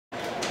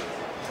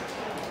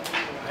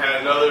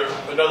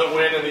another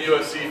win in the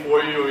UFC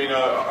for you. I mean,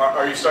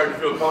 are you starting to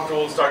feel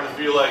comfortable, starting to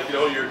feel like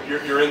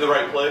you're in the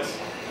right place?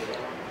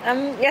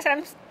 Yes,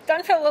 I'm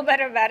starting to feel a little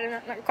better about it.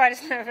 I'm not quite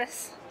as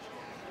nervous.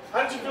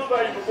 How did you feel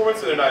about your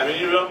performance the other night? I mean,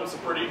 you ended up with some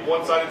pretty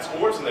one-sided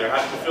scores in there.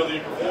 How did you feel that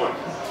you performed?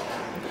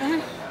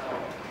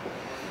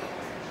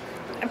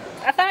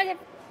 I thought I did.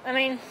 I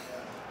mean,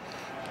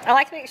 I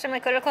like to be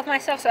extremely critical of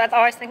myself, so I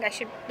always think I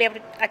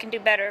can do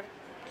better.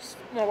 Just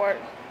more work.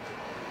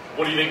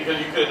 What do you think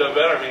you could have done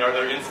better? I mean, are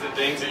there instant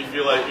things that you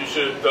feel like you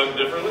should have done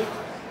differently?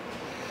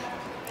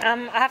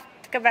 I have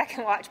to go back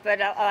and watch,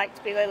 but I like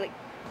to be really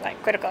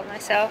critical of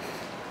myself.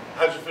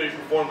 How did you feel you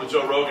performed with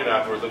Joe Rogan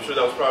afterwards? I'm sure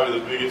that was probably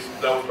the biggest.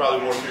 That was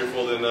probably more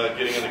fearful than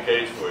getting in the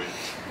cage for you.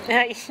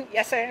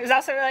 Yes, sir. It was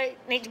also really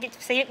neat to get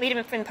to meet him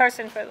in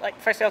person for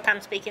first real time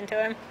speaking to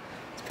him.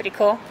 It's pretty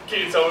cool.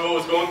 Can you tell me what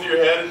was going through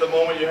your head at the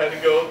moment you had to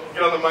go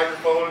get on the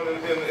microphone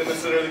in the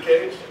center of the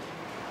cage?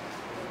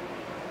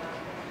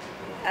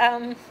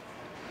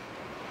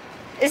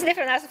 It's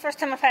different. That was the first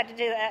time I've had to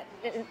do that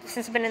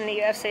since I've been in the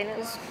UFC, and it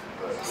was.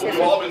 We've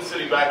all been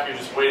sitting back here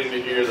just waiting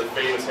to hear the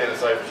famous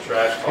Cifers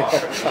trash talk.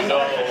 I mean,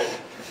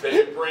 that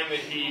you bring the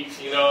heat,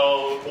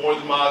 more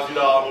than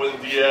Masvidal, more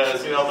than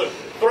Diaz,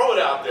 throw it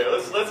out there.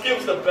 Let's give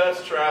us the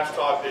best trash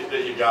talk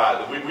that you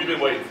got. We've been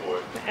waiting for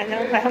it. I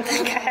don't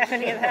think I have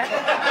any of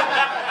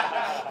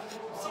that.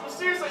 So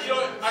seriously,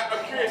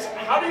 I'm curious,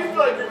 how do you feel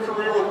like your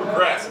career will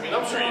progress? I mean,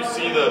 I'm sure you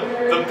see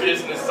the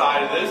business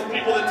side of this.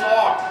 People that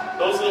talk,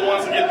 those are the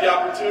ones that get the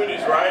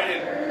opportunities, right?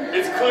 And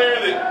it's clear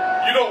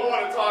that you don't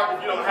want to talk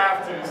if you don't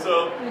have to.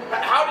 So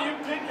how do you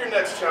pick your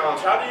next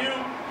challenge? How do you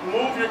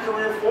move your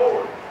career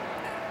forward?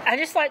 I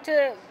just like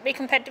to be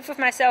competitive with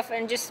myself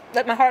and just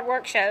let my hard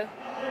work show.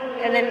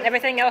 And then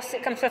everything else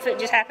that comes with it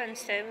just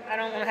happens too. I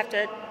don't want to have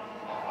to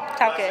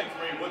talk it.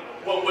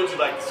 What would you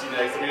like to see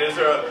next? I mean, is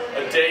there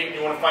a date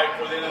you want to fight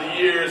for the end of the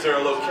year? Is there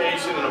a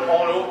location, an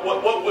opponent?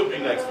 What would be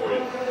next for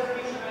you?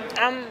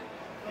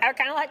 I would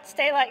kind of like to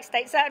stay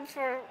stateside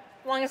for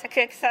as long as I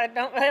could, because I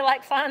don't really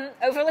like flying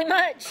overly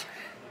much.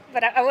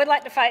 But I would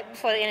like to fight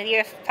before the end of the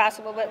year if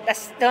possible, but that's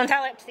still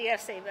entirely up to the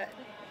UFC.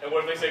 And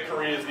what if they say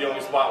Korea is the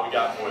only spot we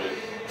got for you?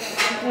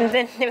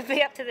 Then it would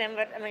be up to them,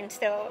 but I mean,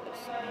 still,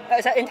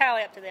 it's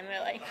entirely up to them,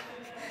 really.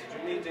 Did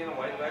you meet Dana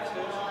White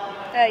backstage?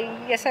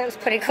 Yes, it was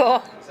pretty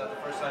cool. Was that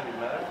the first time you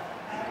met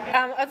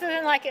her? Other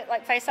than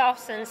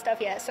face-offs and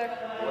stuff, yes, sir.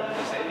 What did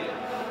he say to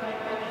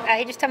you?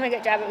 He just told me a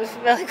good job. It was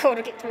really cool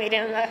to get to meet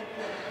him, though.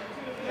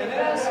 And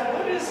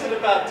what is it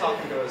about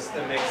talking to us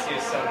that makes you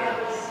so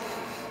nervous?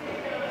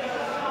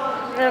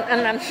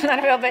 I'm not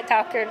a real bit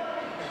talker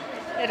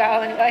at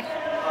all, anyway.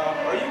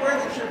 Are you aware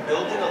that you're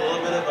building a little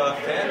bit of a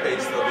fan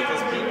base, though?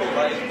 Because people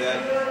like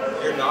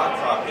that you're not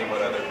copying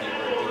what other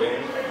people are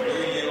doing.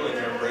 You're you, and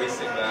you're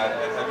embracing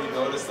that. And have you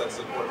noticed that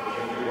support for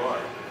who you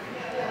are?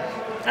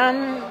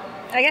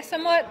 I guess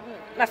somewhat.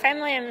 My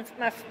family and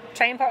my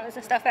training partners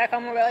and stuff back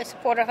home were really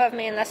supportive of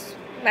me, and that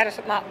matters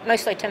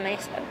mostly to me.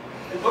 So.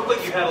 It looked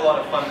like you had a lot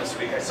of fun this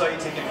week. I saw you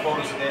taking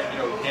photos with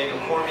Daniel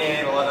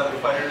Cormier and a lot of other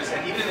fighters,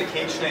 and even in the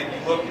cage tonight,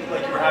 you looked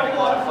like you were having a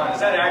lot of fun. Is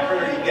that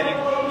accurate? Are you getting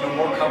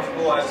more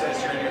comfortable as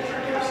you're in your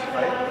third UFC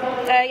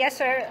fight? Yes,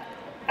 sir.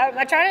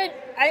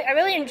 I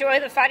really enjoy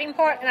the fighting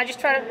part, and I just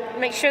try to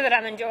make sure that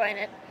I'm enjoying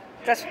it.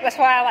 That's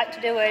why I like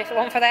to do it. If it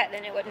weren't for that,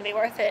 then it wouldn't be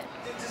worth it.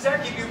 Does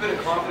that give you a bit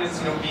of confidence,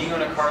 being on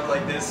a card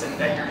like this, and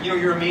that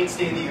you're a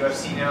mainstay in the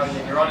UFC now,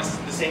 and you're on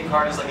the same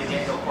card as a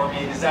Daniel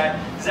Cormier? Does that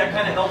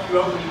kind of help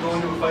you out when you go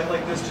into a fight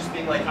like this, just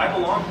being like, I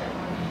belong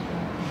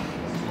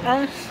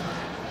here?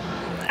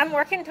 I'm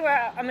working to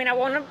where I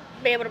want to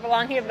be able to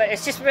belong here, but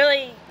it's just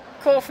really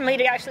cool for me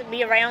to actually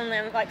be around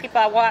them, like people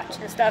I watch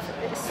and stuff.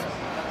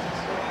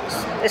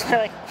 It's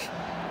really.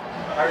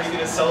 How are you going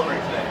to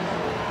celebrate today?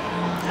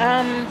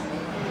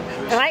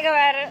 I might go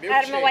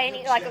out of my way and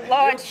eat a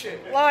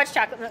large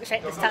chocolate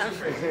milkshake this time.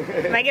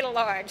 I might get a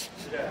large.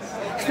 Yes.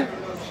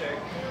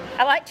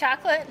 I like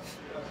chocolate.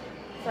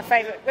 It's my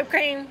favorite. Whipped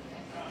cream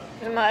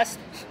is a must.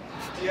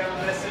 Do you have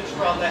a message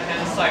for all the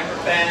Cipher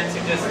fans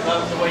who just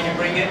love the way you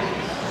bring it?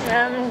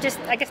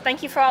 I guess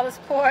thank you for all the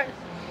support.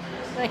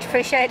 Much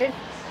appreciated.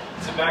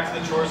 So back to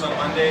the chores on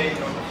Monday, with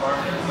the farm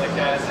and everything like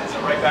that. Is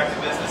it right back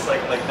to business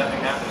like nothing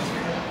happened this week?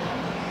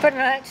 Pretty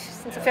much,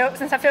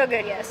 since I feel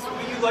good, yes.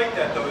 But you like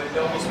that though. It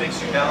almost makes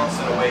you balance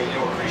in a way,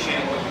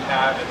 appreciating what you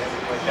have and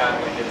everything like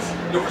that. Like it's,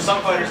 for some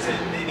fighters,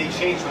 they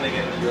change when they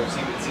get in the UFC.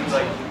 But it seems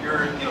like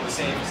you're, the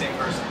same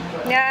person.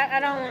 Yeah,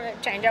 I don't want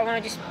to change. I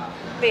want to just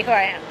be who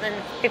I am. And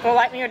people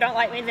like me or don't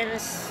like me, then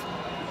it's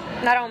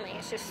not on me.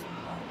 It's just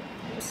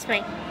me.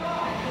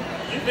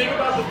 Do you think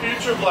about the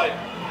future of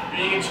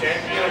being a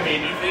champion? I mean,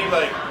 do you think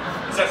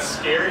is that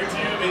scary to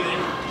you? I mean,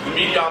 the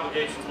media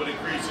obligations would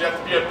increase. You have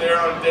to be up there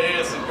on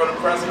dais in front of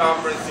press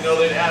conference.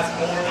 They'd ask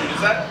more of you.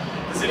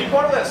 Does any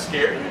part of that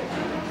scare you?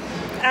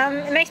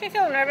 It makes me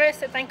feel nervous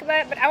to think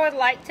about it, but I would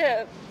like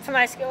to, for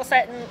my skill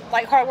set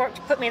and hard work,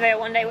 to put me there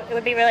one day. It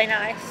would be really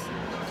nice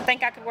to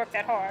think I could work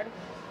that hard.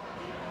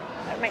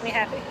 That would make me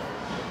happy.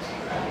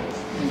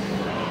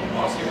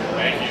 Awesome.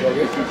 Thank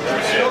you.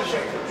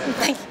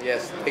 Thank you.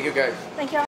 Yes. Thank you, guys. Thank you.